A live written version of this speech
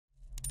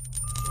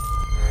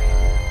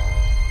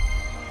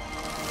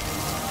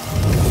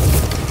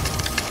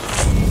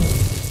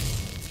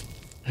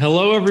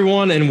Hello,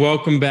 everyone, and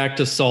welcome back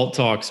to SALT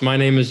Talks. My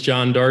name is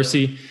John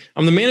Darcy.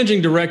 I'm the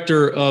managing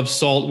director of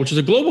SALT, which is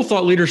a global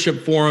thought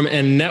leadership forum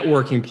and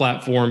networking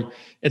platform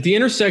at the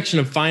intersection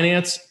of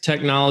finance,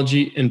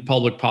 technology, and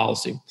public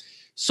policy.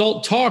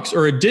 SALT Talks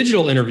are a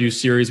digital interview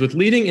series with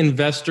leading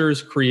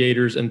investors,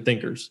 creators, and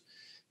thinkers.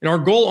 And our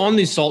goal on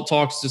these SALT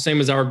Talks is the same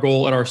as our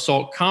goal at our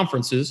SALT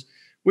conferences,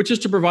 which is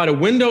to provide a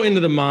window into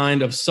the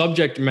mind of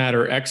subject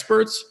matter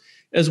experts,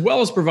 as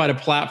well as provide a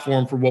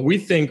platform for what we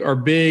think are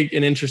big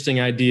and interesting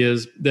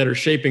ideas that are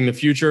shaping the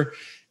future.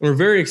 And we're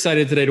very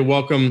excited today to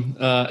welcome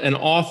an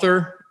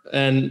author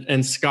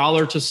and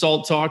scholar to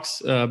SALT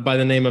Talks by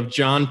the name of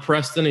John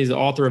Preston. He's the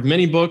author of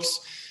many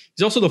books.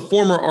 He's also the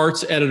former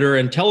arts editor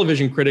and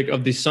television critic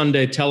of the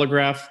Sunday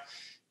Telegraph.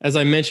 As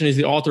I mentioned, he's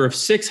the author of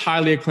 6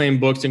 highly acclaimed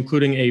books,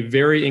 including A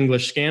Very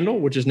English Scandal,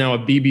 which is now a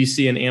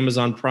BBC and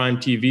Amazon Prime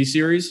TV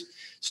series,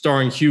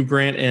 starring Hugh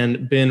Grant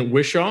and Ben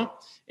Whishaw,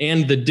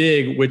 and The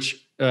Dig, which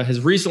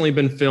has recently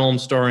been filmed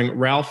starring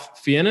Ralph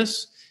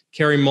Fiennes,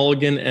 Carey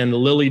Mulligan, and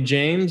Lily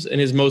James. And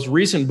his most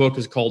recent book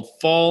is called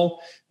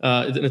Fall.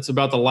 And it's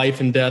about the life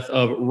and death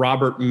of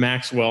Robert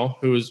Maxwell,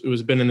 who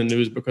has been in the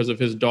news because of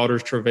his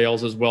daughter's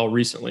travails as well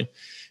recently.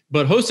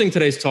 But hosting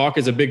today's talk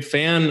is a big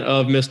fan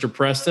of Mr.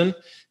 Preston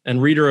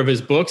and reader of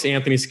his books,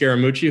 Anthony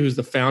Scaramucci, who's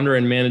the founder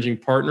and managing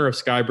partner of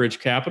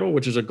Skybridge Capital,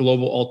 which is a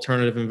global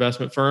alternative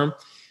investment firm.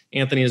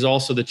 Anthony is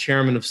also the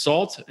chairman of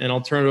SALT, and I'll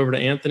turn it over to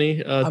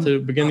Anthony to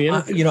begin the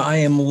interview. I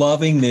am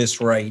loving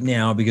this right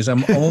now because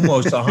I'm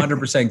almost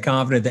 100%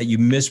 confident that you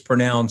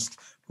mispronounced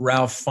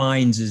Ralph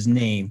Fiennes'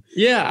 name.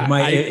 Yeah.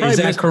 Is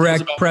that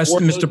correct,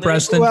 Mr.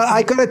 Preston? Well,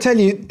 I got to tell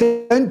you,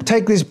 don't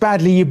take this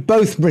badly. You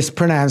both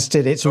mispronounced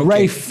it. It's okay.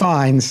 Ralph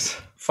Fiennes.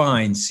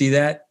 Fine. See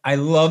that? I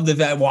love the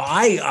fact. Well,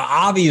 I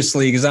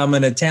obviously, because I'm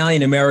an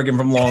Italian American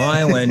from Long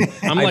Island,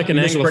 I'm like an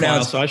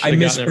Anglophile, so I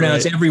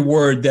mispronounce every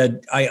word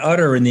that I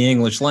utter in the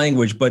English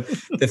language. But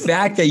the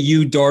fact that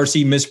you,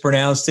 Darcy,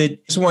 mispronounced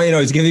it,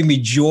 it's giving me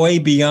joy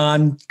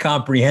beyond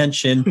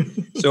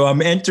comprehension. So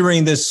I'm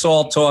entering this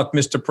SALT Talk,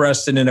 Mr.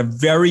 Preston, in a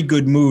very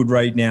good mood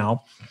right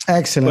now.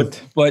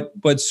 Excellent.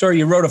 But sir,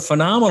 you wrote a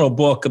phenomenal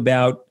book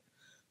about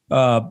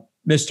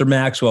Mr.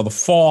 Maxwell. The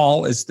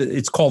Fall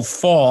it's called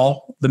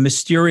Fall: The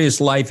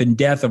Mysterious Life and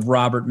Death of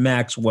Robert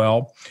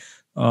Maxwell.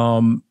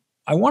 I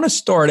want to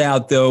start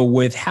out though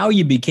with how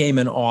you became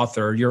an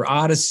author. Your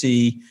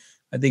odyssey,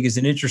 I think, is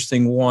an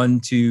interesting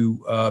one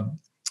to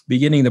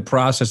beginning the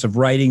process of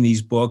writing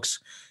these books.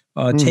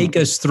 Take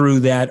us through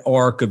that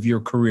arc of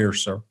your career,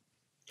 sir.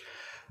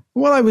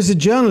 Well, I was a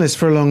journalist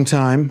for a long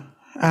time,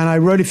 and I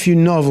wrote a few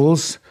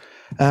novels.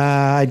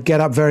 I'd get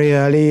up very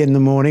early in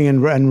the morning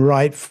and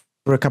write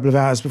for a couple of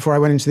hours before I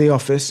went into the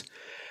office.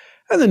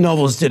 And the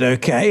novels did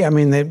okay. I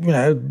mean, they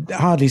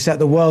hardly set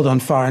the world on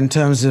fire in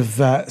terms of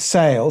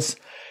sales.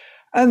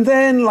 And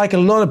then, like a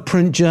lot of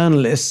print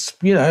journalists,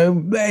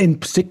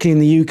 particularly in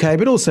the UK,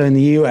 but also in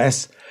the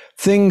US,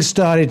 things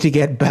started to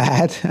get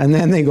bad, and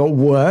then they got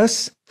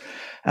worse.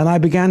 And I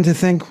began to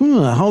think,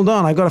 hold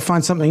on, I've got to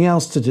find something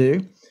else to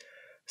do.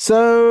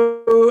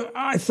 So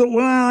I thought,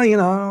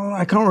 well,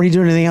 I can't really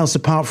do anything else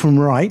apart from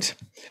write.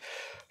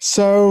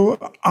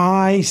 So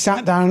I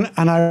sat down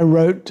and I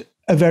wrote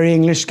A Very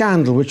English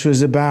Scandal, which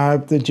was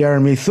about the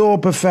Jeremy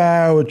Thorpe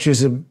affair, which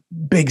was a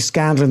big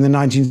scandal in the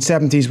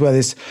 1970s where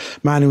this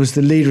man who was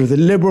the leader of the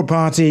Liberal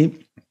Party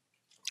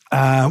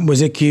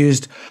was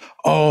accused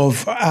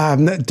of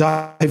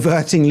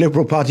diverting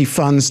Liberal Party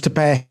funds to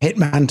pay a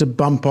hitman to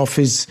bump off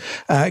his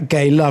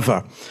gay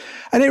lover.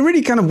 And it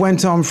really kind of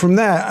went on from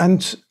there.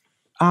 And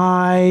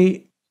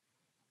I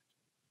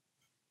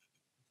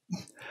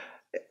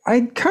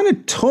kind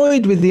of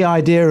toyed with the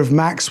idea of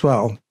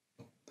Maxwell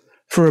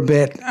for a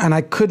bit, and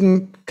I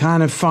couldn't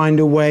kind of find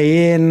a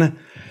way in.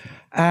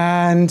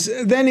 And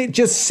then it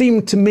just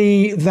seemed to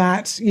me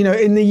that,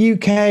 in the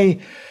UK,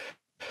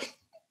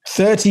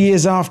 30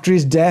 years after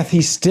his death,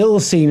 he's still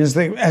seen as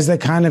the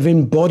kind of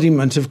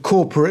embodiment of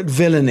corporate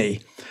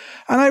villainy.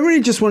 And I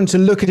really just wanted to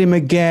look at him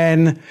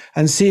again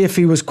and see if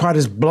he was quite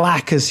as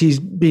black as he's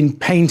been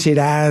painted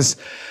as,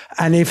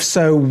 and if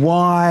so,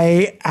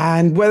 why,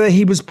 and whether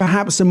he was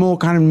perhaps a more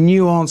kind of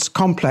nuanced,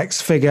 complex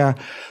figure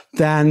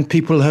than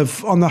people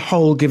have, on the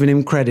whole, given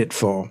him credit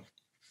for.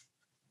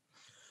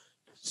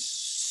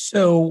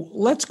 So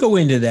let's go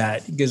into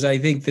that, because I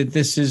think that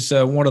this is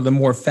one of the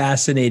more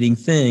fascinating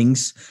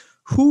things.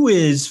 We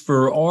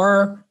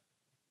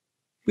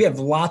have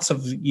lots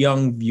of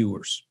young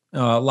viewers.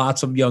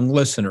 Lots of young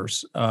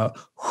listeners.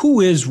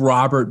 Who is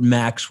Robert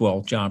Maxwell,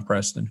 John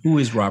Preston? Who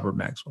is Robert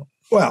Maxwell?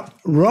 Well,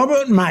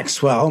 Robert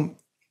Maxwell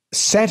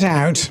set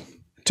out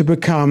to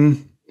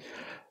become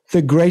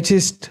the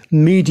greatest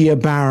media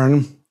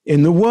baron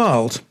in the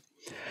world.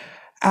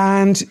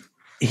 And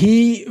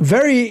he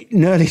very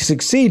nearly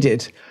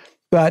succeeded.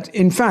 But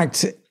in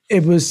fact,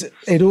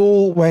 it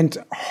all went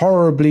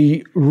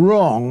horribly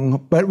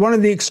wrong. But one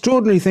of the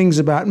extraordinary things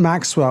about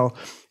Maxwell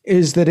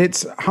is that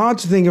it's hard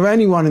to think of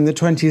anyone in the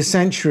 20th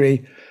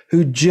century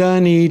who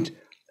journeyed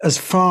as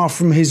far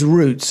from his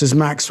roots as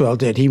Maxwell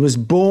did. He was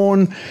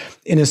born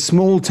in a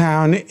small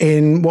town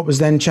in what was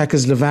then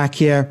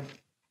Czechoslovakia.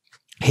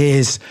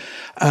 His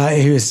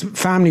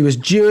family was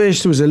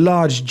Jewish. There was a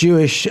large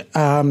Jewish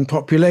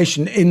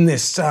population in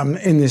this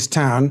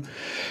town.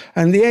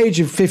 And at the age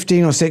of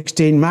 15 or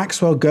 16,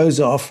 Maxwell goes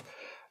off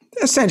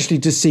essentially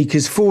to seek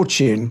his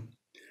fortune.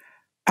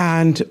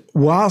 And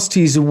whilst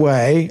he's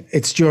away,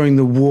 it's during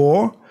the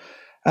war,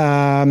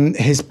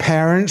 his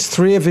parents,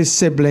 3 of his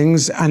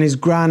siblings, and his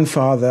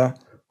grandfather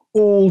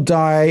all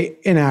die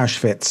in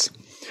Auschwitz.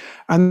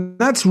 And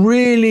that's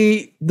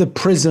really the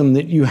prism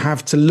that you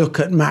have to look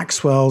at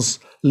Maxwell's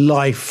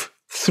life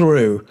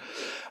through.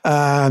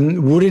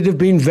 Would it have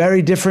been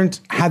very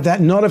different had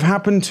that not have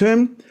happened to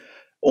him?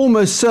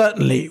 Almost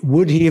certainly.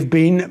 Would he have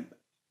been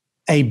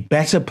a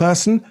better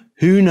person?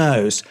 Who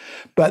knows?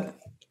 But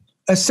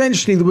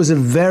essentially, there was a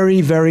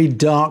very, very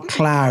dark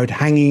cloud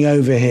hanging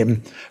over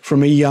him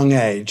from a young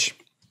age.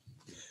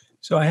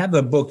 So I have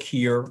the book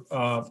here.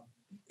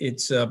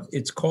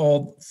 It's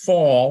called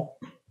Fall: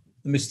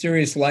 The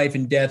Mysterious Life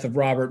and Death of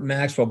Robert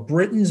Maxwell,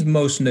 Britain's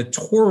most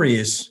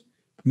notorious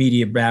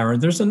media baron.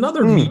 There's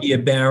another media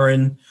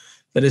baron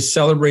that is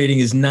celebrating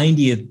his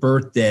 90th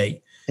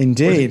birthday.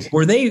 Indeed.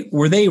 Were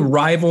they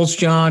rivals,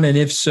 John? And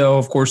if so,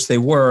 of course they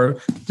were.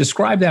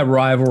 Describe that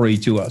rivalry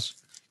to us.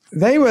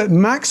 They were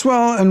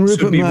Maxwell and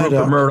Rupert Murdoch.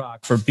 Rupert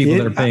Murdoch for people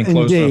that are paying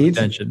close enough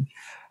attention.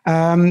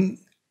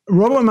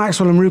 Robert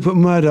Maxwell and Rupert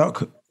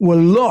Murdoch were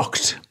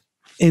locked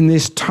in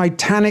this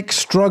titanic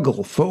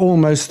struggle for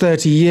almost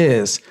 30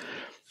 years,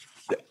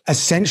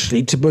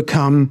 essentially to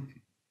become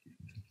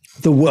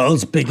the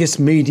world's biggest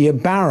media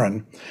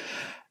baron.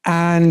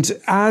 And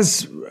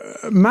as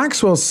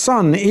Maxwell's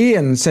son,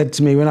 Ian, said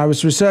to me when I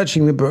was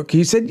researching the book,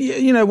 he said,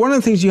 one of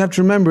the things you have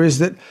to remember is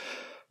that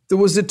there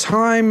was a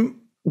time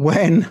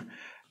when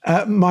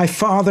my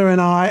father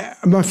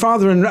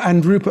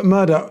and Rupert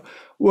Murdoch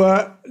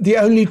were the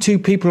only 2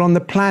 people on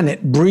the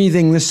planet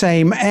breathing the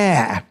same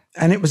air.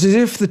 And it was as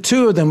if the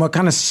 2 of them were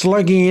kind of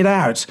slugging it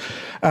out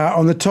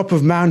on the top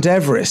of Mount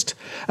Everest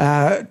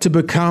to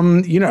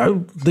become,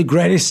 the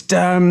greatest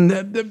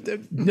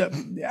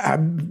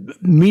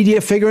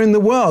media figure in the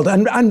world.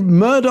 And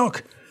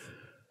Murdoch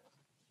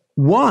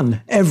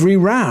won every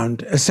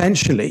round,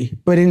 essentially.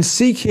 But in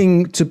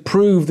seeking to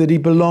prove that he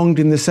belonged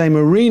in the same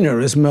arena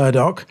as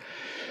Murdoch,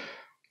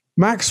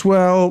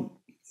 Maxwell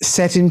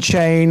set in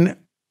train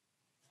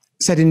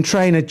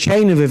a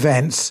chain of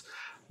events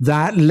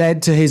that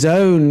led to his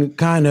own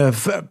kind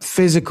of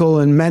physical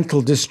and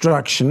mental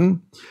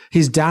destruction,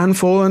 his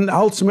downfall, and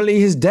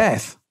ultimately his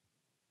death.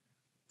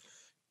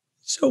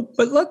 So,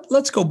 but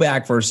let's go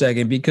back for a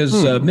second, because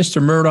Mr.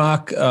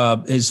 Murdoch,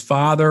 his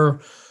father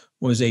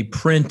was a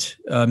print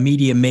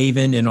media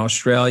maven in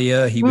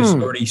Australia. He was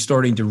already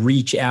starting to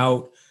reach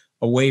out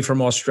away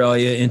from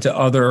Australia into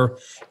other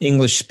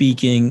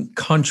English-speaking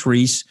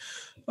countries.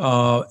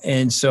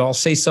 And so I'll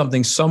say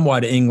something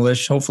somewhat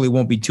English, hopefully it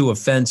won't be too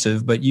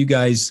offensive, but you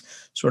guys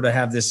sort of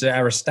have this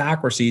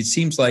aristocracy. It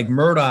seems like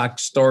Murdoch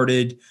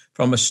started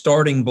from a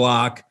starting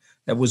block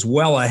that was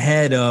well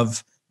ahead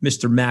of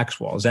Mr.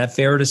 Maxwell. Is that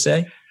fair to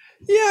say?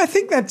 Yeah, I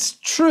think that's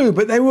true,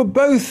 but they were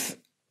both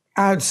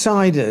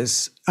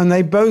outsiders and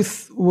they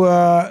both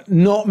were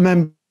not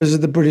members of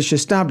the British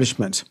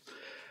establishment.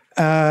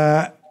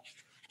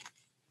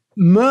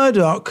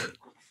 Murdoch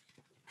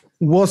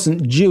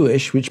wasn't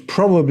Jewish, which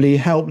probably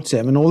helped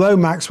him. And although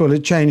Maxwell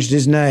had changed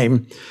his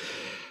name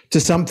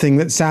to something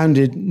that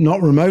sounded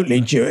not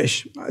remotely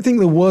Jewish, I think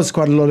there was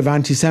quite a lot of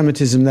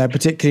anti-Semitism there,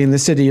 particularly in the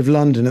city of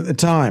London at the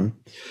time.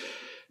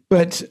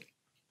 But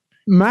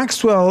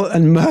Maxwell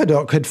and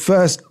Murdoch had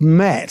first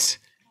met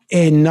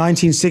in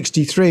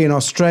 1963 in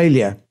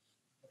Australia.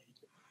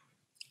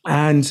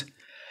 And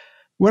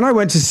when I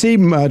went to see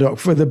Murdoch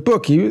for the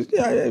book, he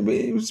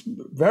was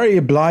very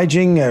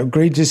obliging,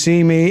 agreed to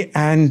see me.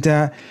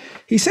 And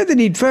he said that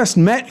he'd first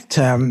met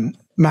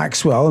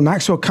Maxwell, and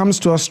Maxwell comes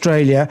to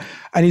Australia,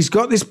 and he's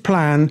got this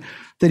plan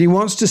that he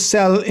wants to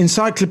sell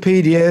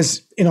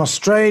encyclopedias in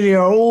Australia,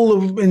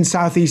 all in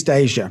Southeast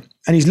Asia.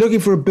 And he's looking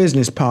for a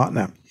business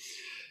partner.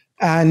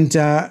 And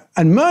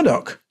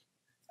Murdoch,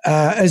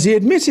 as he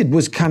admitted,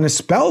 was kind of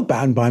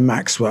spellbound by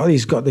Maxwell.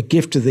 He's got the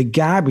gift of the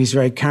gab. He's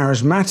very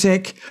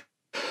charismatic.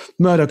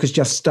 Murdoch is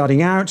just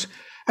starting out,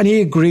 and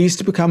he agrees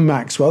to become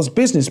Maxwell's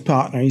business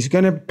partner. He's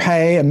going to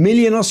pay $1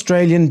 million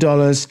Australian,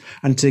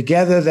 and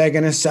together they're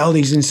going to sell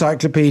these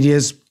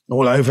encyclopedias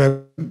all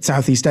over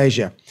Southeast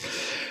Asia.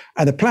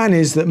 And the plan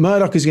is that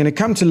Murdoch is going to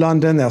come to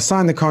London, they'll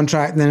sign the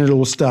contract, and then it'll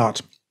all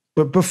start.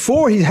 But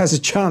before he has a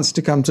chance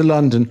to come to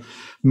London,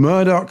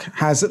 Murdoch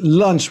has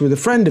lunch with a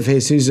friend of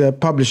his who's a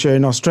publisher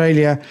in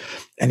Australia,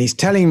 and he's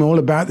telling him all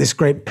about this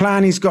great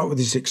plan he's got with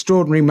this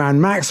extraordinary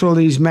man, Maxwell,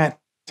 that he's met.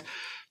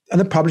 And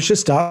the publisher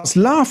starts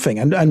laughing,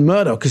 and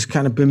Murdoch is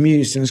kind of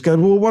bemused and is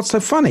going, well, what's so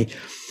funny?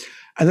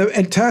 And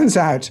it turns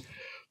out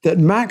that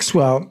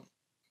Maxwell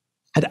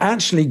had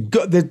actually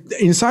got the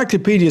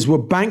encyclopedias were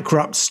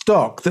bankrupt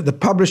stock that the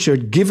publisher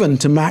had given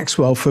to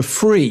Maxwell for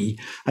free.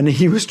 And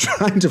he was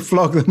trying to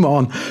flog them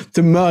on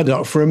to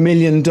Murdoch for $1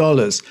 million.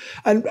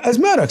 And as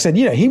Murdoch said,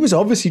 he was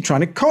obviously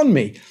trying to con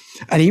me,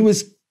 and he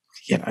was,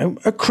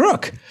 a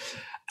crook.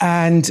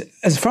 And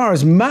as far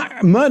as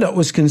Murdoch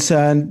was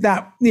concerned,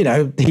 that,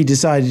 he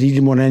decided he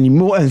didn't want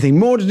anything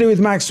more to do with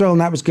Maxwell,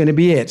 and that was going to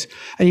be it.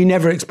 And he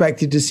never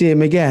expected to see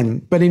him again.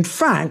 But in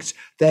fact,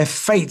 their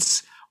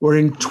fates were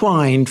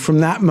entwined from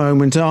that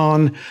moment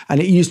on,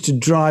 and it used to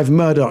drive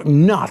Murdoch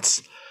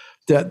nuts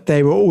that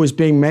they were always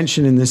being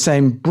mentioned in the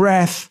same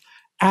breath,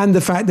 and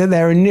the fact that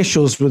their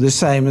initials were the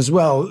same as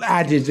well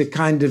added a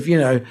kind of,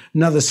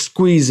 another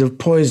squeeze of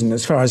poison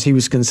as far as he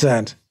was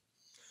concerned.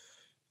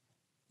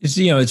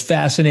 It's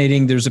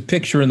fascinating. There's a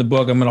picture in the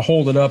book. I'm going to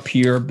hold it up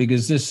here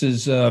because this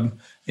is an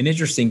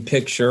interesting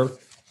picture.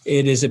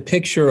 It is a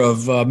picture of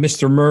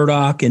Mr.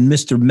 Murdoch and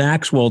Mr.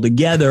 Maxwell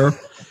together.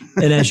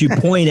 And as you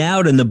point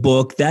out in the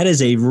book, that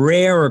is a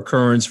rare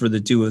occurrence for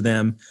the two of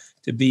them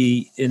to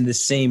be in the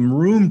same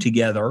room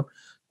together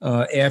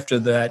after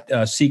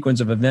that sequence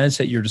of events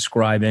that you're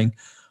describing.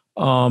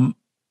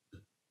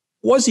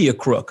 Was he a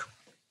crook?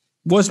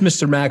 Was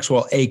Mr.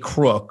 Maxwell a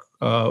crook,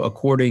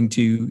 according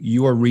to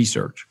your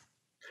research?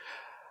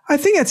 I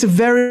think that's a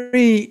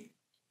very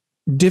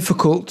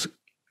difficult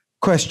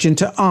question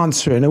to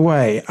answer in a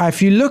way.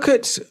 If you look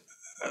at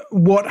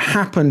what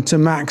happened to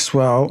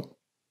Maxwell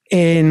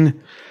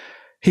in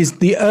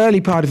the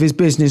early part of his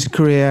business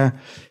career,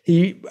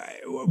 he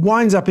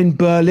winds up in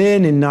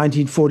Berlin in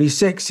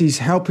 1946. He's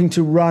helping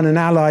to run an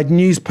Allied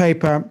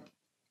newspaper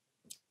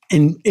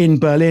in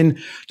Berlin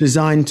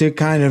designed to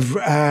kind of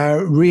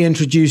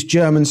reintroduce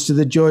Germans to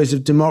the joys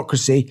of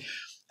democracy.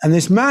 And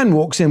this man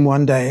walks in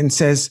one day and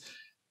says,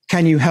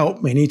 "Can you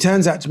help me?" And he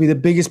turns out to be the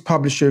biggest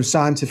publisher of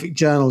scientific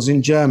journals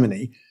in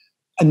Germany.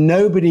 And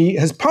nobody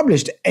has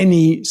published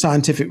any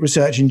scientific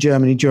research in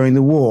Germany during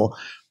the war.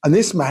 And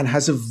this man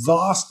has a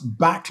vast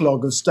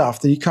backlog of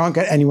stuff that he can't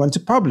get anyone to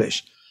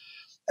publish.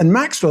 And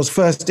Maxwell's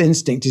first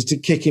instinct is to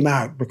kick him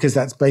out, because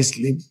that's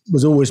basically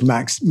was always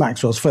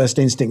Maxwell's first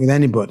instinct with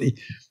anybody.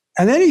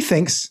 And then he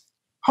thinks,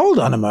 hold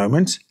on a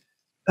moment.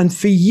 And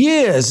for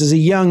years as a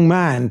young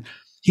man,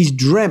 he's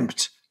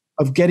dreamt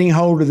of getting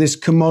hold of this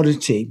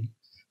commodity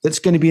that's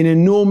going to be an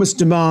enormous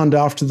demand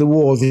after the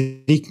war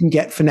that he can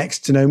get for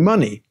next to no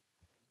money.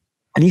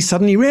 And he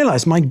suddenly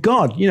realized, my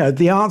God,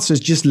 the answers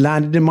just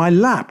landed in my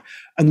lap.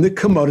 And the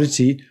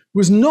commodity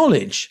was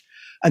knowledge.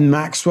 And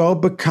Maxwell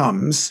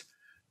becomes,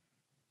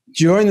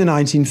 during the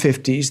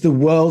 1950s, the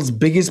world's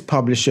biggest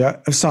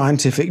publisher of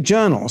scientific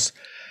journals.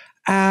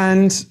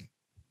 And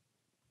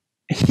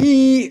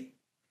he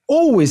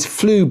always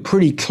flew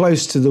pretty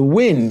close to the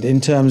wind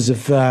in terms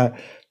of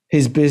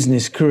his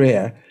business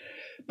career.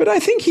 But I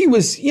think he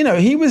was,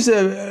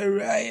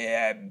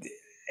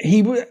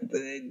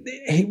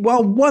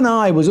 while one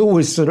eye was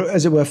always sort of,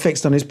 as it were,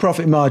 fixed on his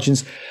profit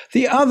margins,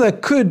 the other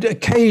could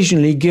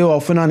occasionally give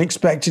off an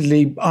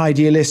unexpectedly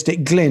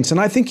idealistic glint. And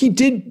I think he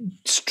did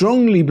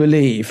strongly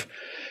believe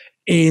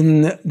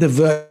in the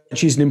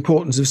virtues and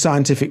importance of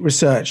scientific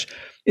research.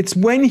 It's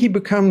when he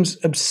becomes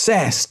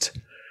obsessed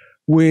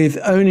with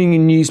owning a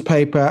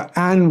newspaper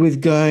and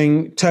with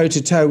going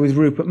toe-to-toe with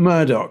Rupert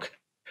Murdoch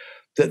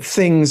that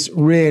things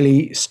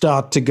really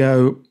start to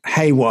go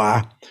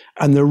haywire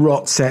and the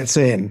rot sets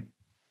in.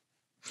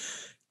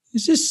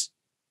 Is this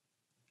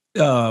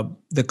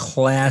the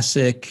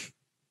classic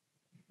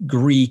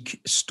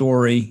Greek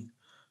story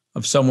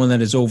of someone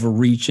that is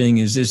overreaching?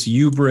 Is this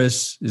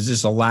hubris? Is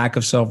this a lack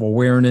of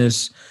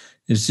self-awareness?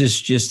 Is this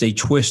just a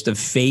twist of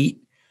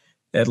fate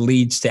that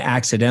leads to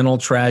accidental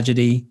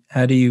tragedy?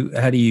 How would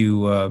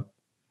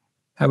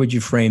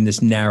you frame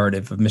this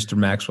narrative of Mr.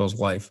 Maxwell's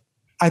life?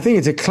 I think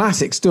it's a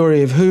classic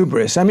story of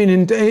hubris. I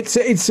mean, it's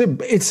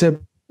a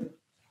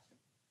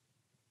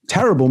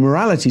terrible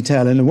morality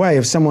tale in a way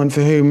of someone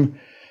for whom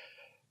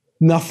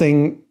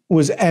nothing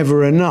was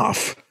ever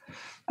enough.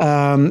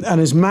 And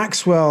as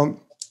Maxwell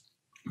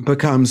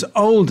becomes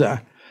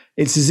older,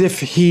 it's as if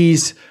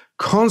he's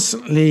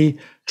constantly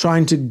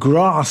trying to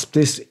grasp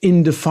this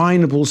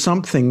indefinable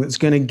something that's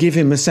going to give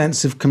him a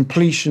sense of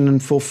completion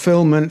and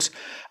fulfillment.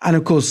 And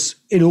of course,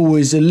 it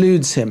always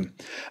eludes him.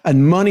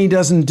 And money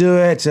doesn't do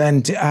it.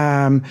 And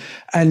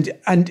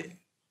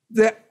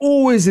there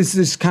always is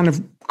this kind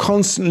of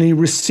constantly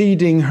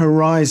receding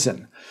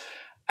horizon.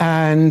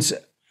 And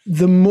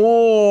the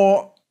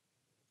more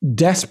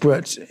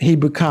desperate he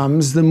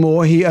becomes, the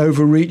more he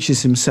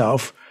overreaches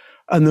himself,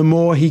 and the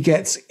more he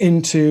gets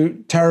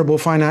into terrible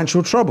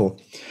financial trouble.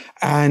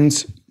 And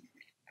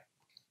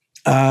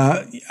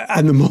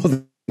the more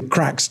the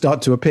cracks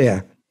start to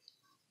appear.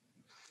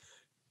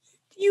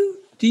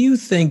 Do you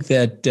think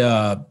that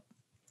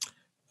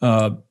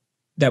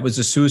that was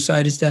a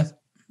suicide, his death?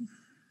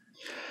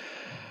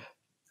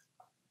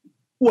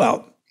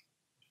 Well,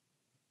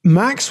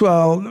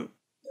 Maxwell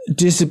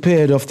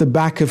disappeared off the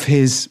back of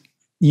his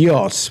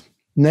yacht,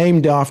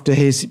 named after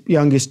his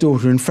youngest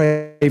daughter and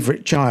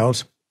favorite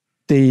child,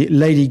 the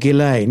Lady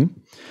Ghislaine,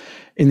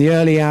 in the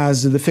early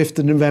hours of the 5th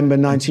of November,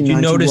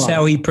 1991. Did you notice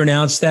how he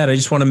pronounced that? I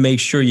just want to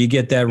make sure you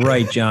get that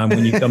right, John,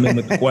 when you come in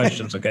with the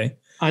questions, okay?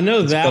 I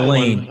know it's that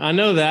Ghislaine. one. I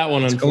know that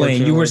one, It's unfortunately.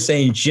 Ghislaine. You were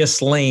saying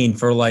Ghislaine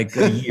for like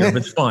a year,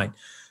 but it's fine.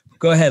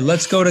 Go ahead.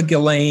 Let's go to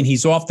Ghislaine.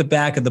 He's off the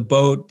back of the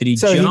boat. Did he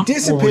So jump he or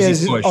was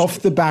disappears he pushed? off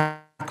the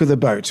back of the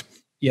boat.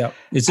 Yeah.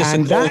 Is this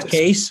And a cold that's-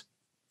 case?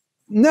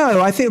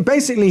 No, I think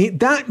basically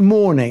that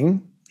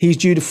morning he's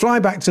due to fly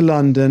back to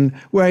London,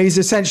 where he's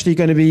essentially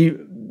going to be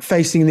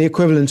facing the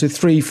equivalent of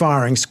 3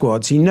 firing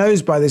squads. He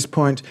knows by this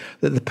point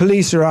that the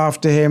police are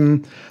after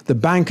him, the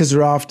bankers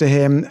are after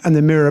him, and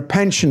the Mirror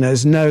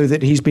pensioners know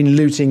that he's been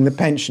looting the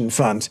pension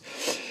fund.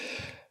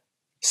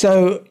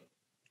 So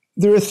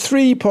there are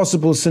 3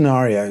 possible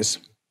scenarios.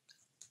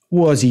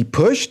 Was he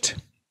pushed?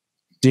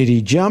 Did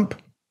he jump?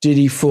 Did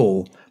he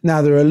fall?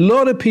 Now, there are a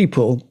lot of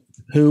people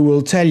who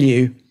will tell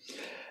you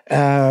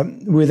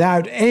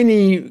without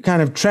any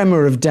kind of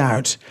tremor of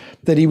doubt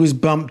that he was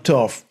bumped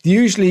off,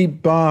 usually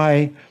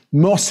by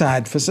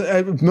Mossad.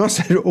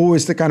 Mossad are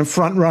always the kind of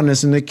front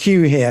runners in the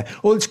queue here,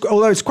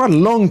 although it's quite a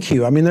long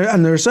queue. I mean,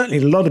 there are certainly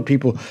a lot of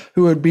people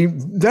who would be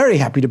very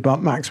happy to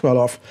bump Maxwell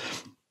off.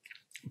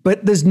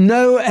 But there's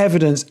no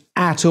evidence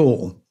at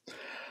all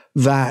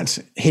that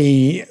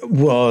he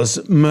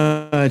was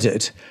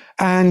murdered.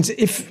 And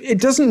if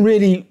it doesn't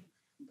really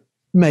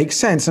make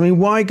sense, I mean,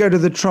 why go to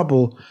the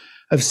trouble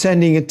of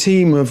sending a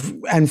team of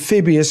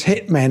amphibious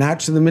hitmen out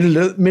to the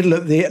middle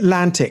of the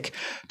Atlantic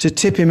to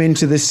tip him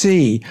into the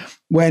sea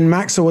when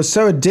Maxwell was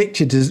so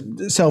addicted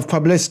to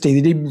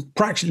self-publicity that he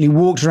practically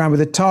walked around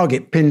with a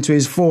target pinned to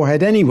his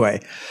forehead anyway?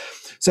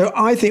 So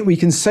I think we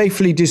can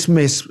safely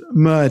dismiss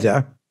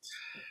murder.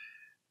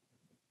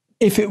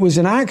 If it was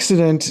an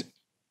accident,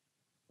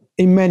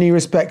 in many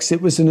respects,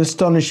 it was an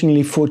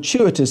astonishingly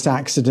fortuitous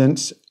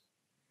accident,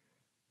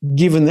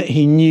 given that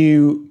he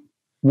knew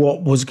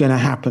what was going to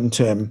happen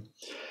to him.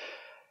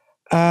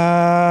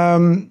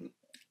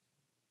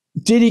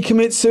 Did he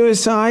commit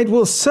suicide?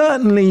 Well,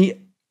 certainly.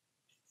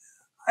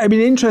 I mean,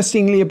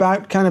 interestingly,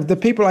 about kind of the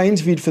people I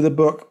interviewed for the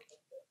book,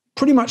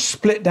 pretty much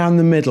split down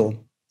the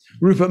middle.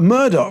 Rupert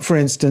Murdoch, for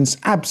instance,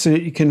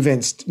 absolutely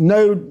convinced,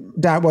 no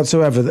doubt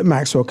whatsoever, that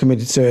Maxwell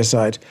committed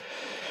suicide.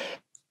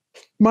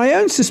 My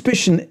own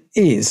suspicion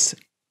is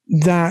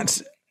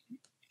that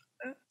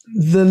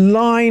the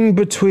line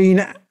between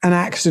an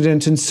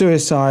accident and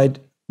suicide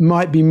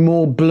might be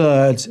more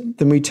blurred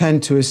than we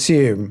tend to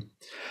assume.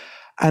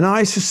 And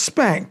I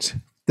suspect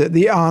that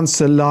the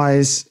answer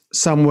lies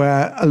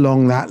somewhere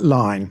along that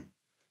line.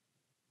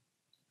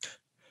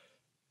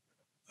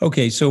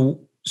 Okay, so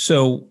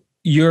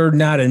you're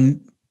not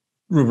in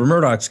Rupert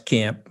Murdoch's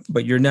camp,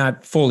 but you're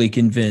not fully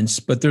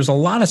convinced. But there's a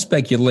lot of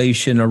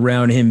speculation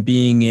around him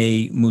being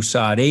a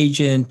Mossad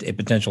agent, a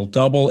potential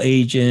double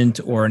agent,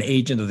 or an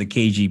agent of the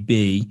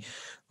KGB.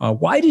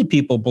 Why did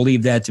people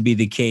believe that to be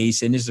the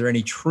case? And is there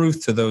any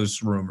truth to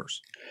those rumors?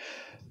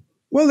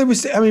 Well,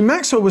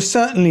 Maxwell was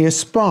certainly a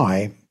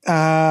spy.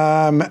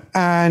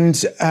 And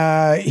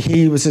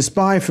he was a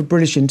spy for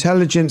British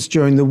intelligence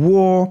during the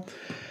war.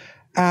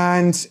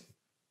 And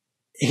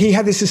he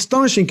had this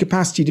astonishing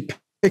capacity to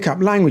pick up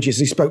languages.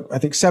 He spoke, I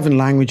think, 7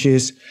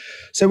 languages.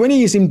 So when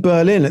he was in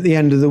Berlin at the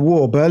end of the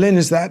war, Berlin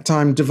is that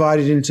time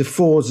divided into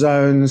 4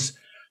 zones: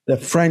 the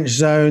French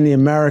zone, the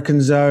American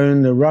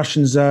zone, the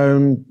Russian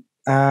zone,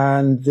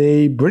 and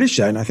the British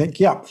zone, I think.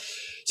 Yeah.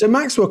 So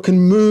Maxwell can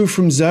move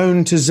from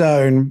zone to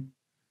zone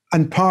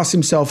and pass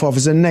himself off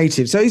as a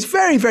native. So he's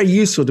very, very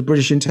useful to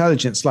British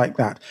intelligence like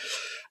that.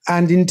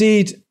 And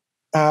indeed,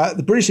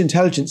 the British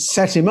intelligence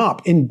set him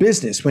up in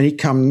business when he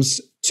comes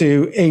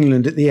to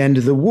England at the end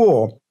of the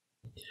war.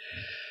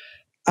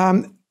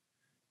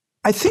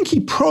 I think he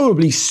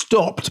probably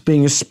stopped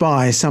being a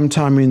spy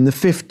sometime in the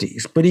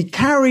 50s, but he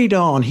carried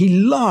on.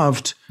 He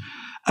loved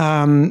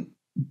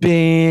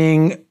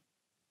being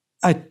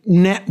a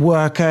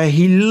networker.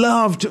 He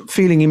loved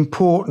feeling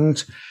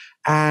important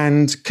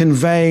and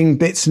conveying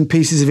bits and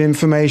pieces of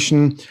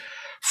information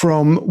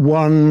from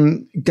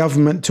one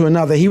government to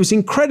another. He was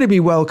incredibly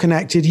well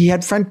connected. He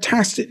had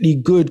fantastically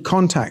good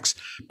contacts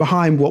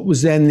behind what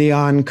was then the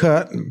Iron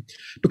Curtain,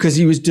 because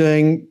he was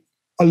doing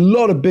a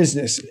lot of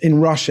business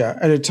in Russia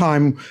at a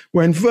time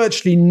when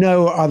virtually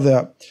no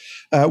other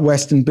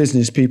Western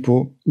business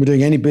people were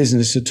doing any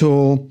business at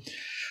all.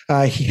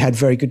 He had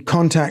very good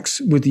contacts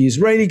with the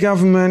Israeli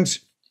government.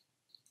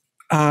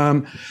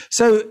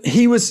 So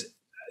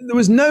there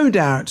was no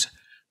doubt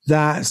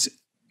that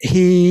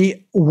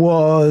he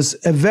was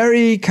a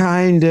very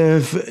kind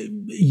of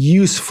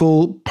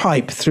useful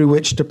pipe through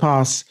which to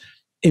pass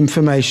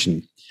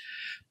information.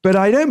 But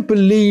I don't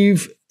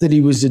believe that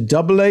he was a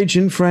double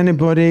agent for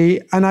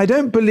anybody. And I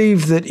don't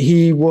believe that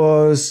he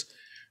was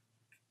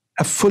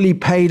a fully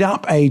paid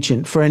up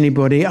agent for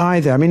anybody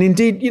either. I mean,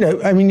 indeed,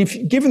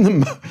 if given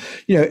them,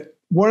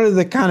 one of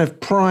the kind of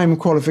prime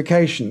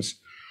qualifications,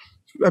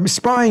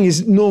 spying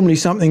is normally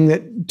something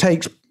that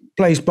takes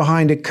place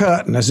behind a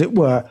curtain, as it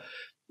were.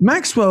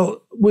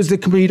 Maxwell was the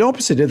complete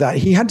opposite of that.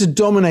 He had to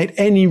dominate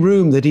any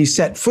room that he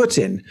set foot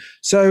in.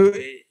 So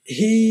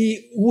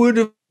he would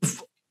have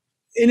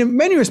in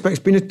many respects,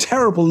 been a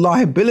terrible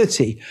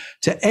liability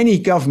to any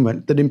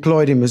government that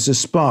employed him as a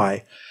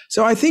spy.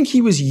 So I think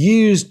he was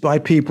used by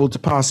people to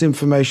pass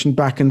information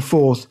back and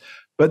forth,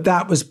 but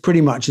that was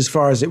pretty much as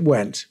far as it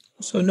went.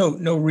 So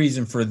no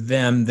reason for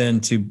them then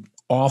to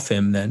off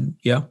him then,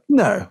 yeah?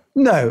 No,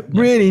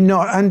 really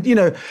not. And,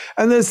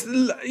 and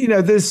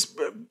there's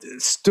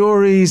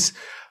stories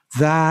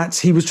that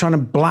he was trying to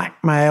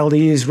blackmail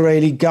the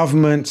Israeli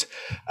government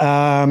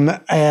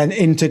and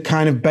into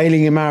kind of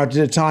bailing him out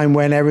at a time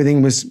when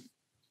everything was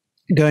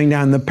going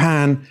down the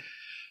pan.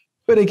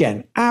 But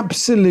again,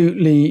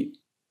 absolutely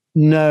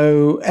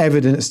no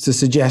evidence to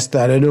suggest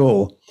that at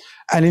all.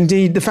 And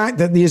indeed, the fact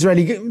that the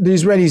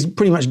Israelis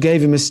pretty much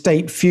gave him a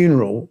state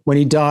funeral when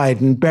he died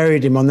and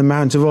buried him on the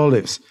Mount of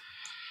Olives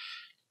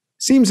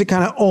seems a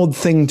kind of odd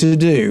thing to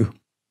do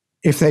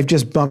if they've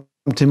just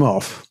bumped him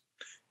off.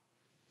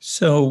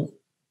 So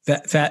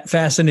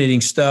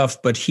fascinating stuff,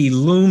 but he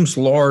looms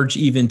large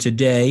even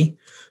today.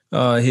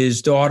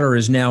 His daughter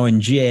is now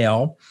in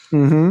jail.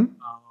 Mm-hmm.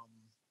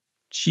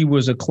 She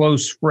was a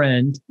close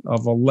friend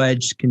of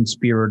alleged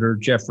conspirator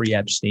Jeffrey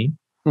Epstein.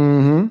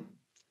 Mm-hmm.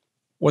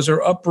 What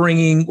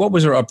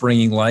was her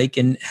upbringing like,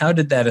 and how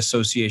did that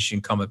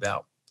association come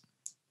about?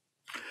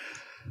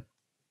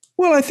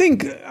 Well, I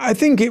think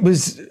it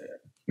was.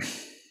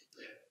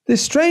 The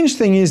strange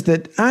thing is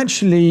that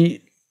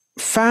actually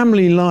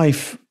family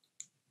life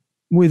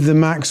with the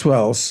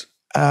Maxwells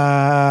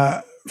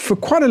for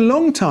quite a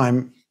long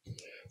time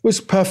was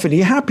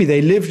perfectly happy.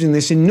 They lived in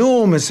this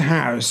enormous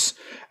house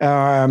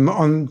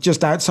on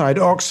just outside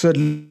Oxford,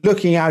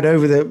 looking out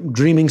over the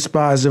dreaming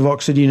spires of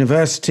Oxford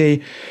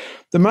University.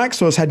 The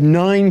Maxwells had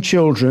 9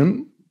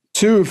 children,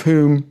 2 of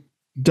whom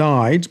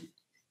died.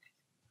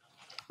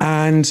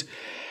 And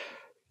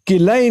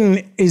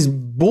Ghislaine is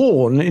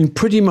born in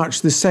pretty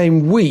much the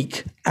same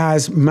week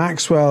as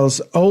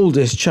Maxwell's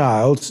oldest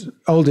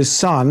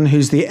son,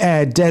 who's the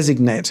heir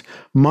designate,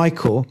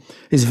 Michael,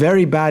 is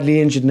very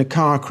badly injured in a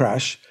car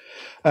crash.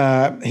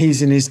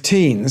 He's in his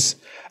teens,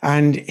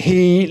 and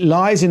he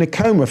lies in a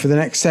coma for the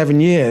next 7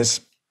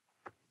 years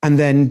and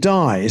then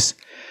dies.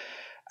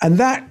 And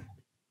that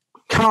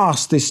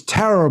cast this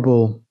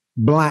terrible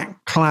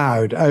black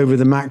cloud over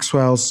the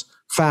Maxwell's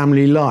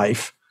family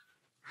life.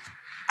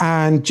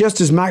 And just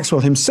as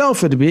Maxwell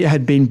himself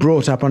had been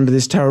brought up under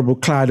this terrible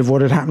cloud of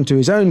what had happened to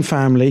his own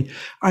family,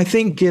 I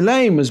think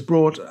Ghislaine was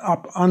brought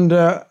up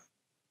under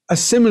a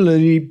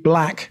similarly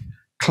black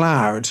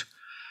cloud.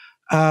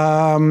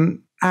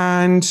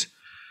 And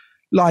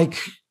like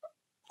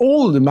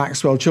all the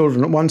Maxwell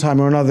children, at one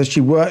time or another, she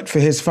worked for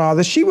his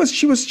father. She was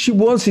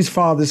his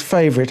father's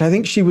favorite. I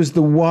think she was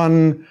the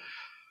one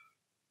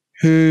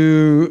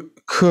who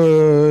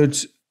could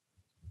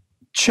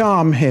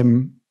charm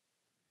him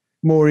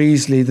more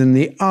easily than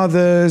the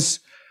others,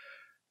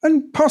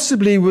 and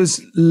possibly was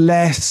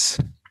less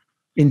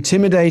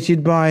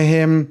intimidated by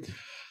him.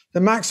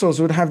 The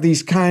Maxwells would have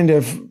these kind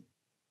of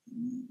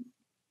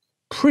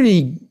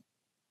pretty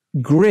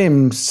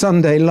grim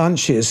Sunday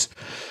lunches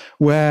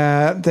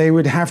where they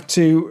would have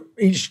to,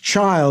 each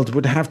child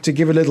would have to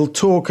give a little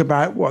talk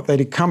about what they'd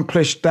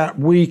accomplished that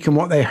week and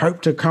what they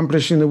hoped to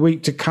accomplish in the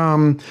week to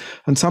come.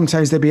 And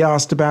sometimes they'd be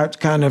asked about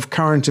kind of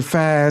current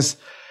affairs.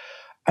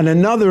 And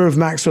another of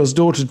Maxwell's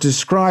daughters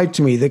described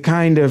to me the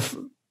kind of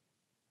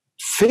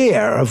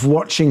fear of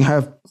watching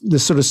the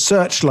sort of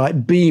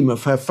searchlight beam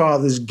of her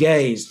father's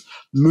gaze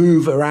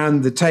move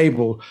around the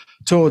table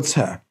towards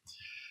her.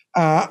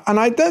 And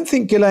I don't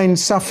think Ghislaine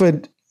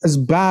suffered as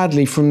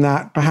badly from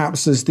that,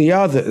 perhaps, as the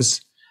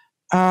others.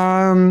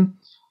 And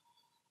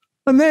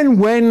then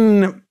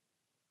when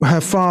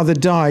her father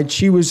died,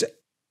 she was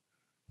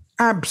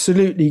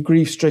absolutely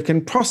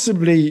grief-stricken,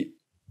 possibly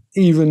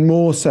even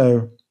more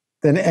so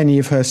than any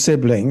of her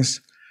siblings.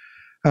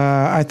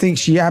 I think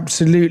she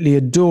absolutely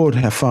adored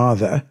her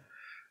father.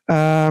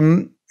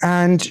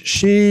 And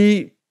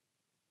she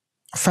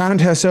found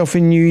herself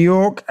in New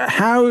York.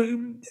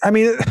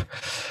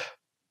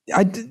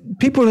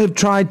 People have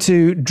tried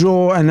to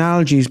draw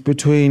analogies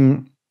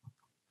between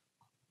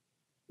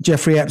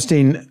Jeffrey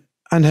Epstein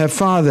and her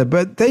father,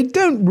 but they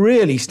don't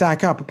really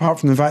stack up, apart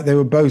from the fact they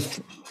were both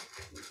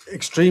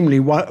extremely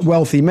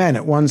wealthy men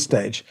at one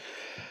stage.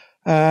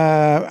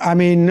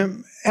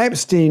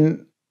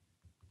 Epstein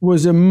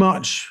was a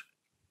much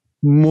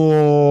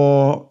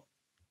more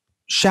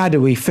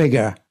shadowy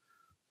figure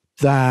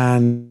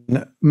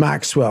than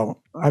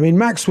Maxwell.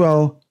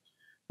 Maxwell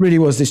really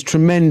was this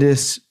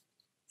tremendous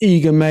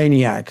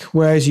egomaniac,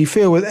 whereas you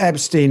feel with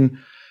Epstein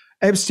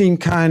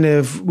kind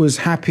of was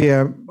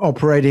happier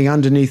operating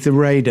underneath the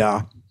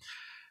radar.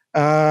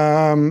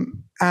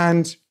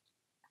 And,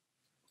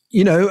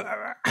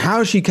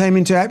 how she came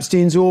into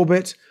Epstein's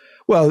orbit,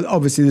 well,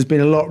 obviously there's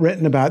been a lot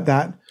written about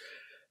that.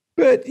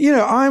 But,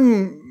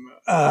 I'm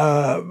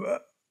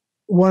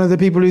one of the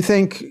people who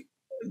think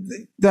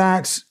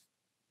that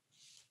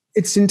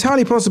it's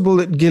entirely possible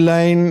that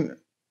Ghislaine,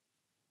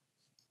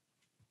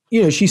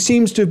 she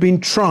seems to have been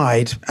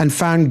tried and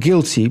found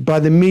guilty by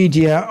the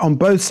media on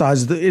both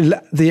sides of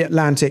the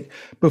Atlantic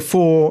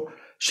before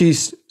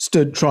she's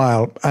stood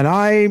trial. And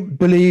I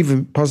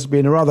believe, possibly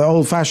in a rather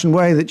old-fashioned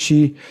way, that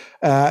she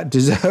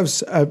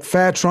deserves a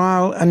fair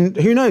trial. And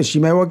who knows, she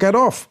may well get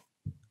off.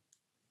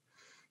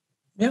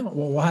 Yeah,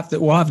 well,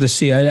 we'll have to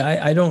see.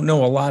 I don't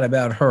know a lot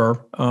about her.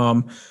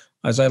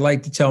 As I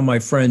like to tell my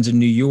friends in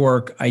New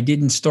York, I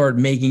didn't start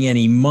making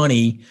any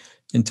money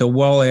until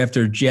well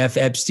after Jeff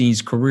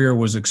Epstein's career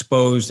was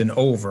exposed and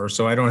over.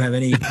 So I don't have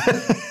any,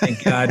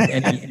 thank God,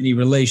 any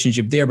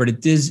relationship there. But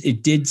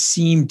it did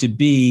seem to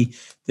be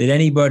that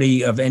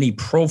anybody of any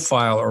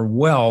profile or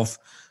wealth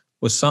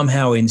was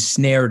somehow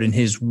ensnared in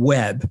his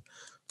web.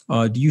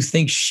 Do you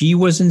think she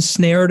was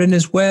ensnared in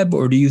his web,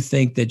 or do you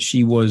think that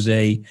she was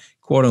a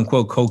quote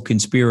unquote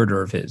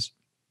co-conspirator of his?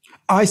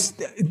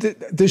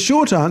 The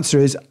short answer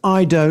is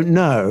I don't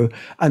know.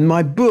 And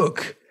my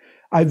book,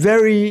 I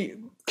very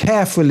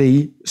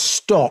carefully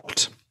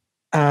stopped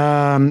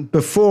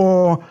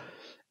before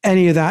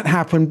any of that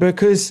happened,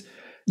 because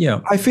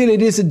I feel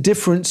it is a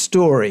different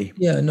story.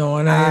 Yeah, no,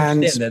 and I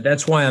understand that.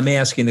 That's why I'm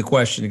asking the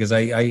question, because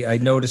I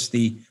noticed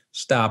the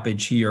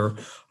stoppage here.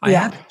 I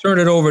have to turn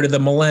it over to the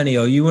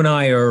millennial. You and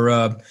I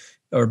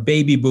are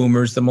baby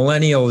boomers. The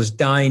millennial is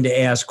dying to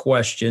ask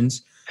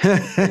questions.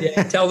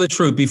 Tell the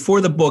truth.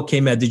 Before the book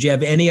came out, did you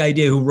have any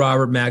idea who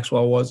Robert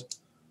Maxwell was?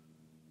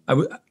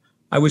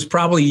 I was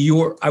probably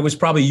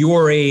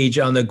your age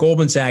on the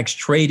Goldman Sachs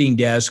trading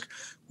desk,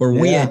 where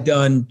we had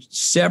done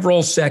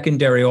several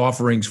secondary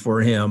offerings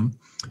for him,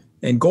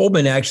 and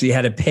Goldman actually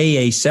had to pay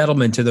a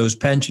settlement to those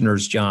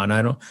pensioners. John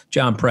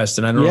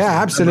Preston. I don't know.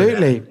 Yeah,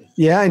 absolutely.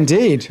 Yeah,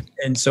 indeed.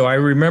 And so I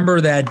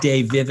remember that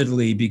day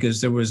vividly,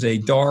 because there was a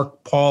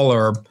dark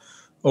pallor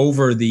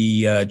over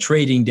the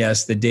trading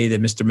desk the day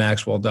that Mr.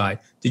 Maxwell died.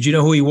 Did you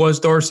know who he was,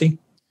 Darcy?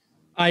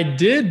 I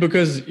did,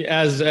 because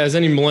as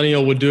any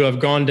millennial would do, I've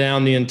gone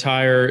down the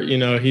entire,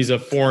 he's a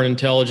foreign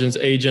intelligence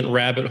agent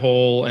rabbit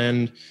hole,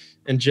 and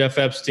Jeff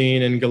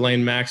Epstein and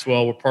Ghislaine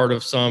Maxwell were part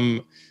of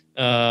some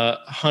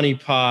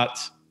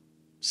honeypot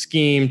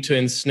scheme to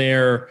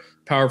ensnare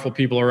powerful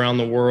people around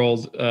the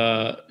world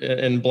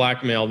and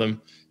blackmail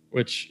them,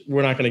 which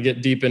we're not going to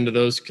get deep into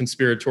those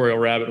conspiratorial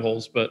rabbit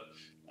holes, but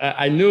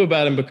I knew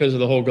about him because of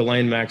the whole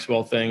Ghislaine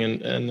Maxwell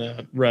thing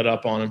and read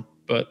up on him,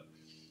 but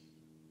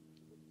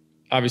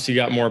obviously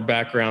got more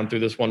background through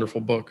this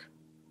wonderful book.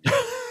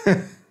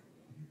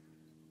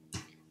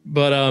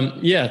 But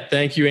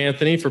thank you,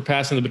 Anthony, for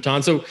passing the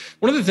baton. So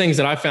one of the things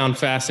that I found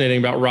fascinating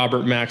about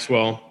Robert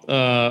Maxwell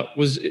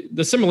was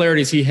the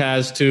similarities he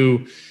has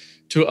to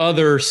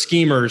other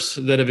schemers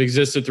that have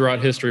existed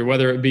throughout history,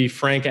 whether it be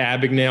Frank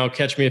Abagnale,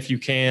 Catch Me If You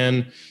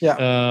Can,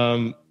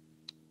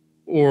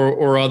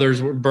 or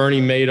others,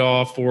 Bernie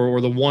Madoff,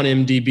 or the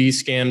 1MDB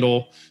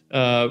scandal,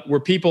 where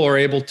people are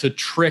able to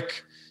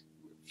trick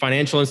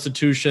financial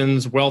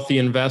institutions, wealthy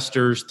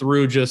investors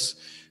through just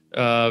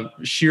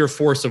sheer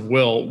force of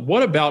will.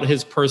 What about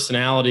his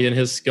personality and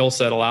his skill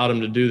set allowed him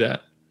to do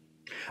that?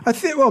 I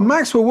think,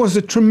 Maxwell was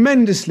a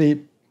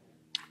tremendously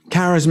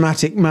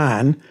charismatic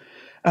man.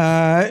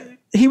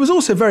 He was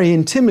also very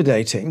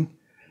intimidating.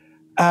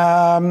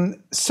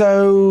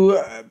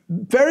 So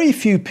very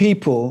few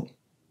people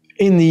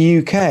in the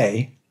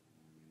UK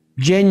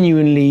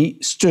genuinely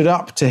stood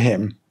up to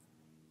him.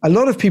 A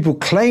lot of people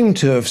claim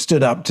to have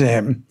stood up to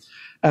him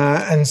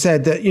and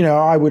said that,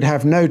 I would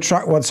have no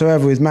truck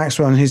whatsoever with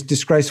Maxwell and his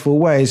disgraceful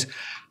ways.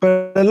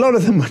 But a lot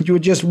of them were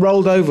just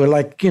rolled over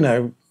like,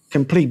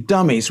 complete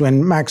dummies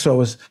when Maxwell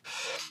was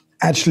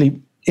actually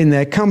in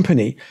their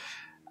company.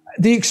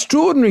 The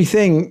extraordinary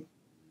thing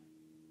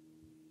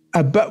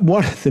about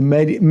one of the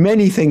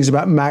many things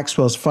about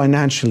Maxwell's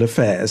financial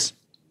affairs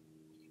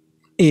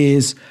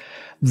is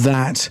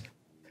that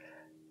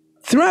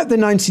throughout the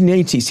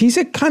 1980s, he's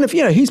a kind of,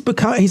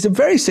 he's a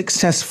very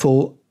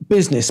successful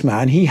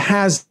businessman. He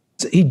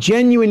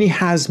genuinely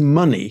has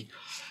money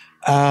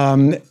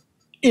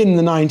in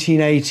the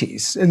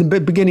 1980s, in the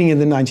beginning of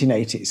the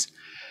 1980s.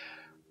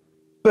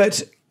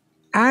 But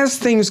as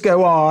things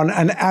go on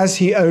and as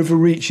he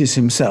overreaches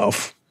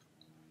himself,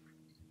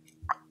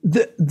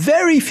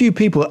 very few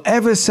people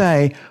ever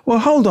say, well,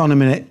 hold on a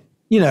minute,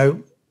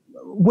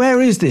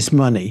 where is this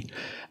money?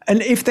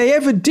 And if they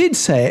ever did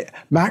say it,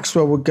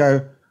 Maxwell would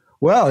go,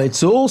 well,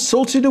 it's all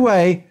sorted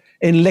away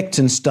in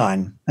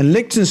Liechtenstein. And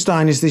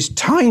Liechtenstein is this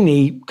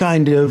tiny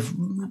kind of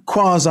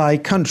quasi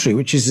country,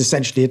 which is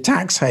essentially a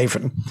tax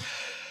haven.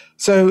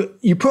 So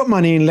you put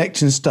money in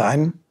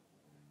Liechtenstein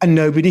and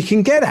nobody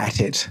can get at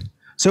it.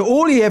 So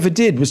all he ever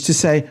did was to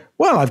say,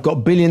 well, I've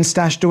got billions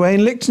stashed away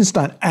in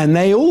Liechtenstein. And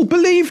they all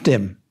believed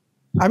him.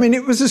 I mean,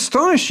 it was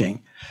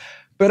astonishing.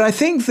 But I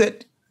think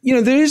that,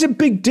 there is a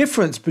big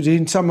difference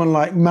between someone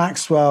like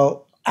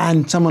Maxwell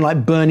and someone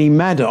like Bernie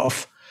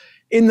Madoff,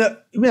 in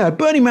that,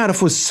 Bernie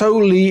Madoff was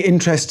solely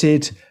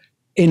interested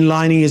in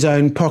lining his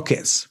own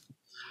pockets.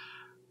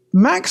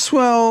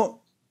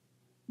 Maxwell,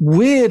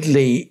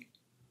 weirdly,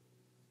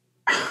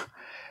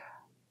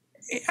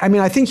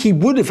 I think he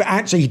would have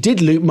actually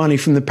did loot money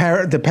from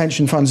the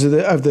pension funds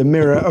of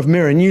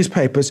Mirror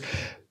newspapers,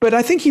 but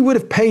I think he would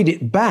have paid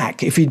it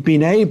back if he'd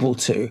been able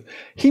to.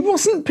 He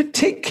wasn't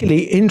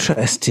particularly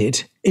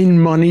interested in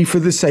money for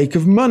the sake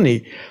of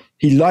money.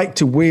 He liked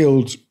to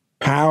wield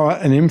power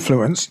and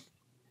influence,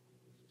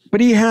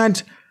 but he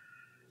had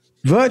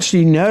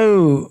virtually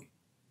no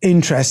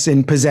interest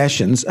in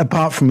possessions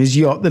apart from his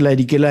yacht, the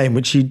Lady Ghislaine,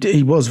 which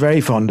he was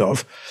very fond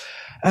of.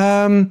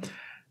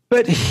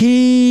 But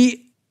he's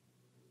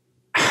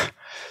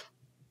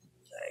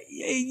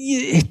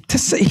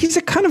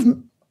a kind of,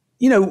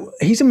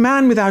 he's a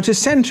man without a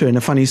center in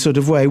a funny sort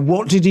of way.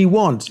 What did he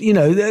want?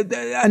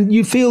 And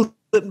you feel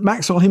that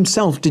Maxwell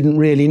himself didn't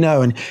really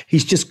know, and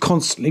he's just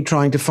constantly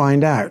trying to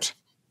find out.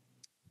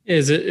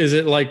 Is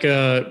it like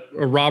a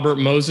Robert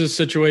Moses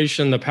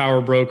situation, the Power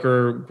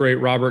Broker, great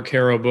Robert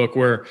Caro book,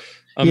 where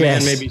a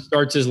man maybe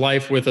starts his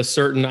life with a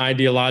certain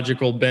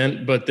ideological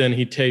bent, but then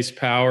he tastes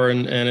power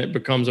and it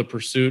becomes a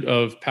pursuit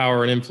of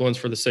power and influence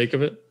for the sake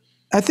of it?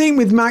 I think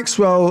with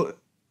Maxwell,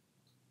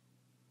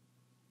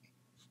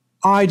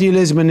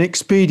 idealism and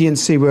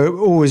expediency were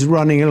always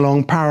running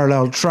along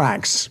parallel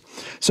tracks.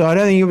 So I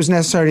don't think it was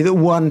necessarily that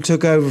one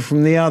took over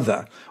from the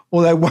other,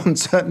 although one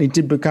certainly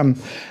did become,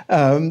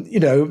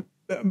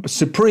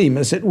 supreme,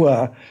 as it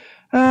were.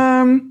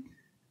 I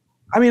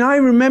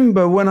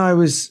remember when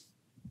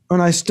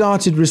I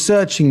started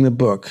researching the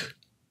book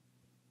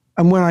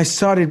and when I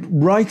started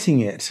writing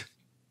it,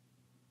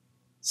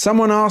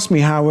 someone asked me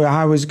how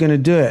I was going to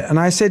do it. And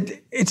I said,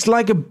 it's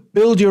like a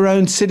build your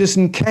own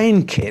Citizen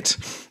Kane kit.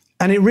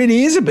 And it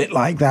really is a bit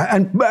like that.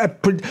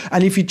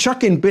 And if you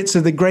chuck in bits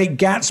of The Great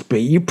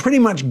Gatsby, you pretty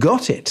much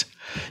got it.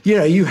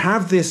 You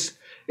have this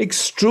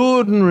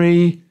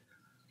extraordinary,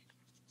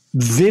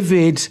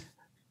 vivid,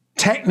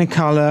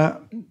 technicolor,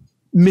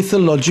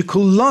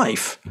 mythological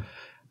life.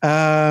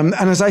 And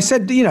as I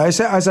said,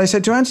 as I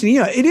said to Anthony,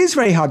 it is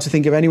very hard to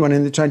think of anyone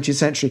in the 20th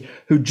century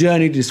who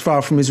journeyed as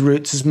far from his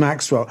roots as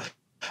Maxwell.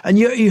 And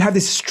you have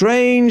this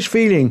strange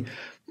feeling.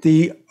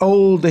 The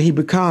older he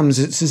becomes,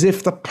 it's as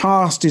if the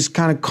past is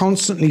kind of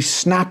constantly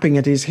snapping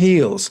at his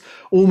heels,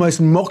 almost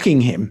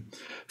mocking him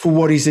for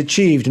what he's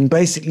achieved and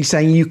basically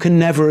saying you can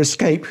never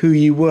escape who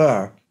you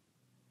were.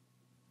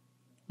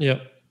 Yeah.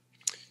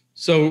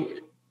 So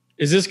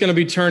is this going to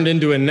be turned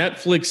into a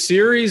Netflix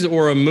series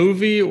or a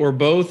movie or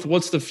both?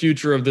 What's the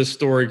future of this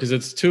story? Because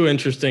it's too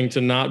interesting to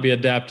not be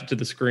adapted to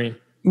the screen.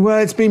 Well,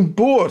 it's been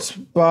bought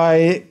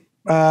by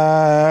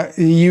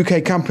the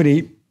UK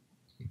company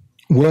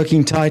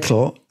Working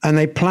Title, and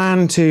they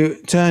plan to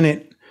turn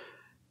it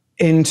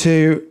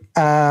into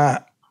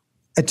a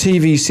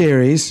TV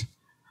series.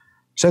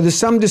 So there's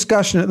some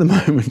discussion at the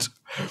moment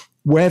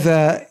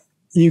whether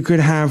you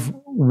could have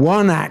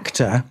one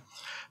actor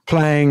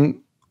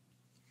playing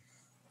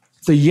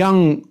the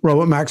young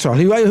Robert Maxwell,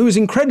 who was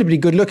incredibly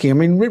good looking. I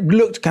mean,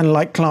 looked kind of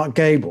like Clark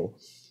Gable.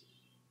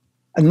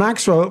 And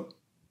Maxwell,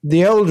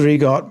 the older he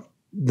got,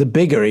 the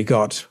bigger he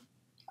got.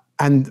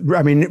 And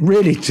I mean,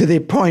 really to the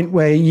point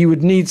where you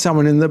would need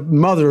someone in the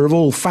mother of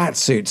all fat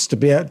suits to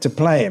be able to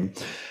play him.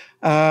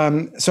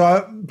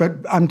 But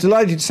I'm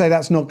delighted to say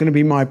that's not going to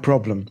be my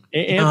problem.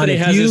 Anthony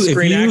has his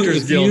Screen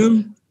Actors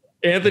Guild.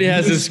 Anthony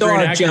has his Screen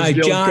Actors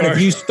Guild. John, if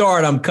you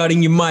start, I'm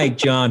cutting your mic,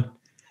 John.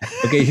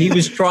 Okay, he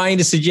was trying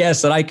to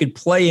suggest that I could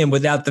play him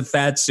without the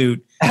fat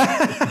suit.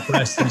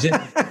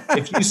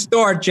 If you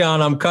start,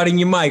 John, I'm cutting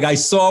your mic. I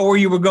saw where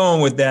you were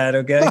going with that,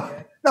 okay?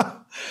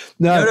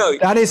 No,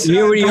 that is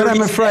what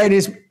I'm afraid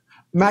is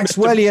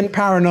Maxwellian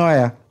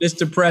paranoia.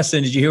 Mr.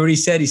 Preston, did you hear what he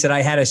said? He said,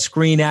 I had a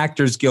Screen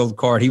Actors Guild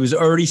card. He was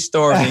already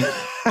starting.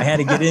 I had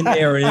to get in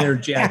there and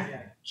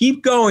interject.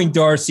 Keep going,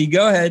 Darcy.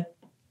 Go ahead.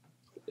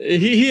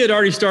 He had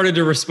already started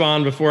to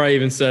respond before I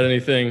even said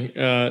anything,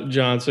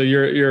 John. So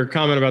your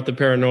comment about the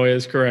paranoia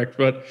is correct.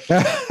 But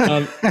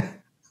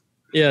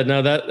yeah,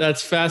 no,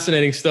 that's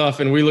fascinating stuff,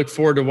 and we look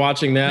forward to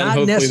watching that. Not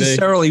and hopefully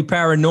necessarily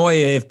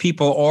paranoia if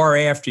people are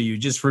after you.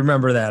 Just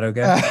remember that,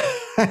 okay?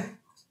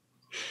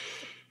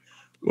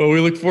 Well,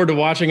 we look forward to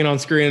watching it on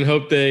screen and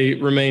hope they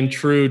remain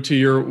true to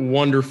your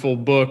wonderful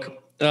book.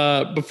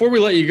 Before we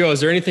let you go, is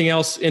there anything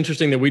else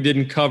interesting that we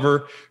didn't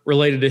cover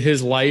related to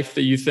his life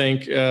that you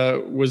think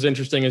was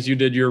interesting as you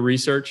did your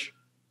research?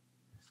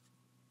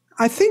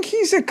 I think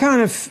he's a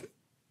kind of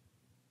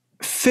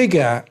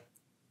figure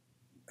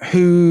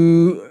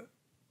who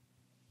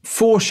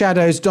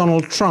foreshadows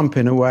Donald Trump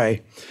in a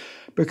way,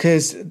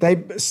 because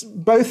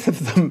both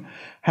of them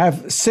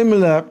have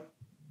similar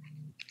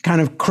kind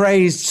of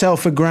crazed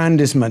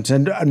self-aggrandizement.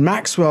 And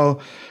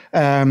Maxwell,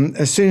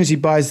 as soon as he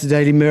buys the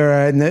Daily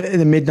Mirror in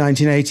the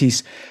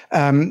mid-1980s,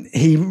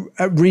 he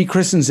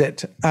rechristens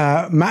it,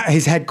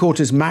 his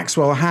headquarters,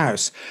 Maxwell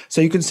House. So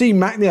you can see,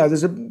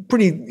 there's a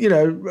pretty,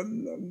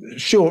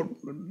 short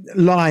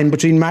line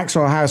between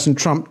Maxwell House and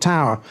Trump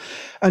Tower.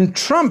 And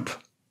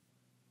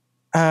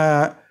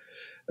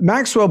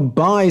Maxwell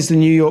buys the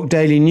New York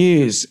Daily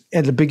News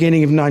at the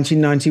beginning of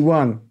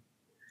 1991.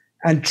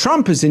 And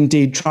Trump has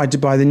indeed tried to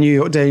buy the New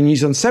York Daily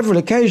News on several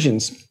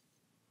occasions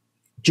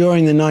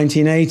during the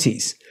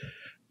 1980s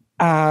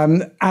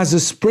as a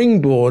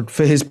springboard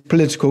for his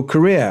political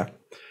career.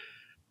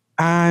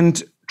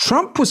 And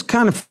Trump was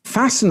kind of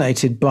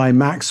fascinated by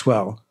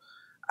Maxwell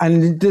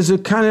And there's a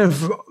kind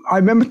of, I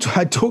remember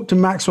I talked to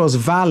Maxwell's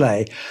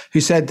valet, who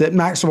said that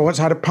Maxwell once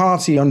had a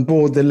party on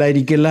board the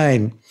Lady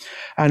Ghislaine,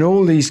 and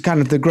all these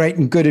kind of the great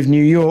and good of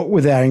New York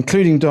were there,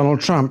 including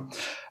Donald Trump.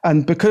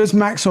 And because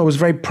Maxwell was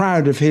very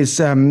proud of his,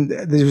 there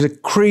was a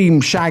cream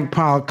shag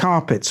pile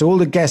carpet, so all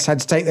the guests had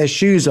to take their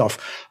shoes off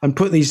and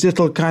put these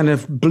little kind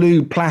of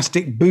blue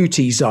plastic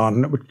booties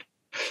on that would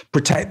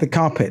protect the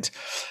carpet.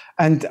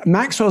 And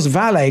Maxwell's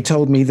valet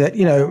told me that,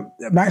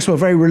 Maxwell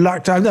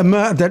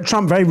that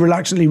Trump very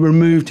reluctantly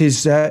removed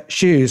his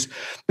shoes,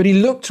 but he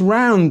looked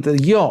around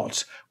the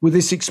yacht with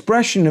this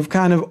expression of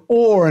kind of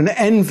awe and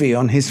envy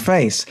on his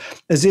face,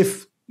 as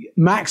if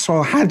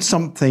Maxwell had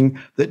something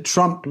that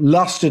Trump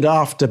lusted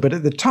after, but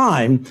at the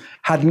time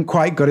hadn't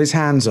quite got his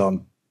hands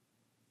on.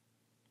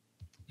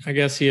 I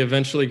guess he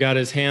eventually got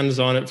his hands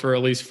on it for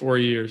at least 4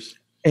 years.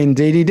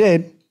 Indeed, he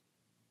did.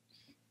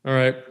 All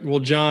right. Well,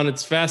 John,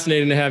 it's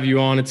fascinating to have you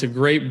on. It's a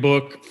great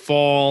book,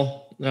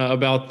 Fall,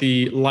 about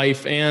the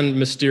life and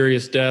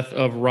mysterious death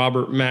of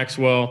Robert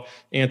Maxwell.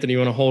 Anthony, you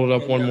want to hold it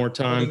up one more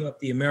time? Holding up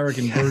the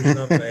American version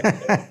of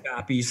it.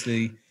 Copies,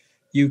 the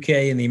UK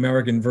and the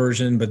American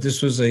version. But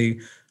this was a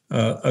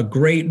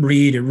great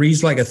read. It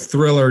reads like a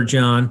thriller,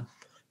 John.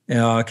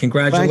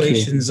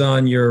 Congratulations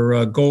on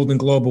your Golden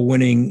Globe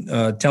winning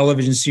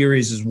television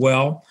series as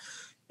well.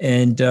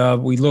 And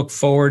we look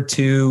forward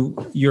to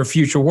your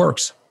future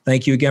works.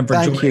 Thank you again for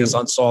joining us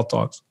on Salt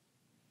Talks.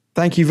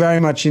 Thank you very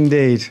much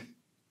indeed.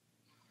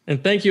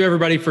 And thank you,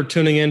 everybody, for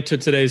tuning in to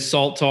today's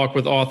Salt Talk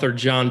with author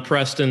John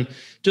Preston.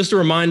 Just a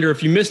reminder,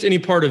 if you missed any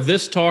part of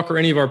this talk or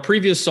any of our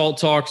previous Salt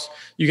Talks,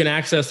 you can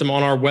access them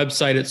on our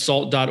website at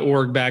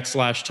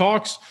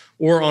salt.org/talks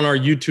or on our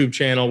YouTube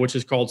channel, which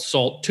is called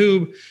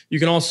SaltTube. You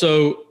can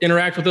also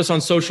interact with us on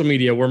social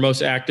media. We're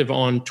most active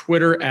on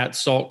Twitter at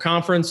Salt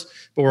Conference,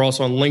 but we're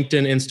also on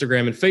LinkedIn,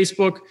 Instagram, and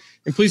Facebook.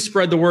 And please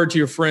spread the word to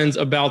your friends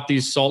about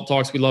these Salt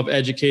Talks. We love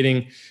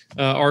educating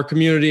our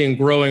community and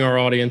growing our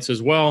audience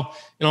as well.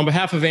 And on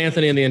behalf of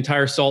Anthony and the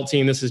entire SALT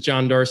team, this is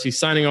John Darcy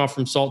signing off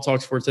from Salt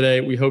Talks for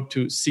today. We hope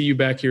to see you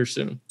back here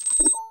soon.